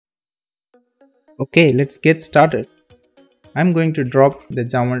Okay, let's get started. I'm going to drop the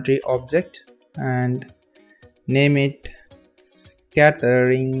geometry object and name it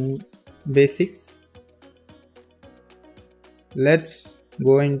scattering basics. Let's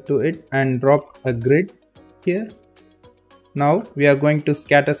go into it and drop a grid here. Now we are going to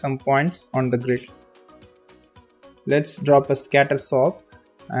scatter some points on the grid. Let's drop a scatterSOP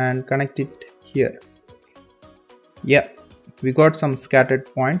and connect it here. Yeah, we got some scattered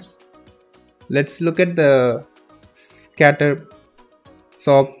points. Let's look at the scatterSOP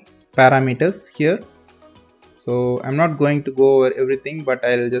parameters here. So I'm not going to go over everything, but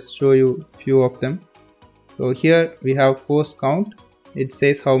I'll just show you a few of them. So here we have post count. It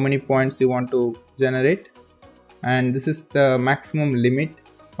says how many points you want to generate, and this is the maximum limit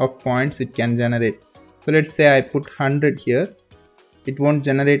of points it can generate. So let's say I put 100 here. It won't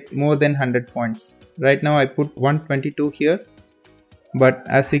generate more than 100 points. Right now I put 122 here, but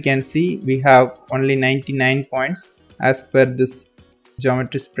as you can see we have only 99 points as per this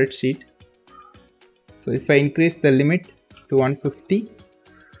geometry spreadsheet. So if I increase the limit to 150,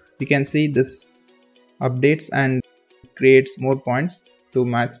 you can see this updates and creates more points to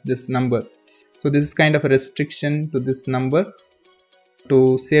match this number. So this is kind of a restriction to this number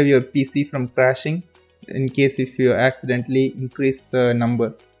to save your PC from crashing in case if you accidentally increase the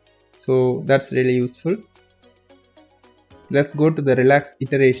number. So that's really useful. Let's go to the relax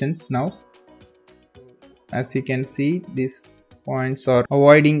iterations now. As you can see, these points are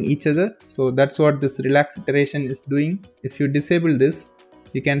avoiding each other. So that's what this relax iteration is doing. If you disable this,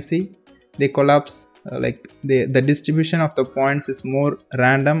 you can see they collapse. The distribution of the points is more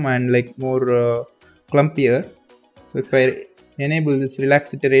random and like more clumpier. So if I enable this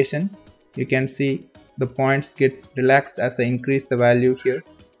relax iteration, you can see the points gets relaxed as I increase the value here.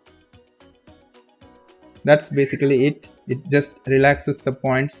 That's basically it. It just relaxes the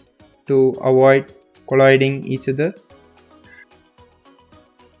points to avoid colliding each other.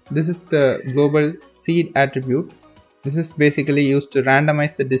 This is the global seed attribute. This is basically used to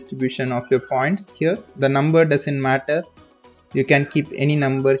randomize the distribution of your points here. The number doesn't matter. You can keep any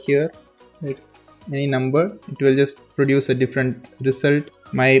number here, like any number. It will just produce a different result.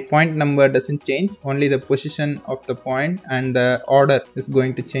 My point number doesn't change, only the position of the point and the order is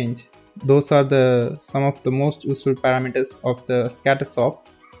going to change. Those are some of the most useful parameters of the scatterSOP.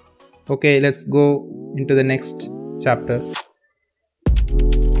 Okay, let's go into the next chapter.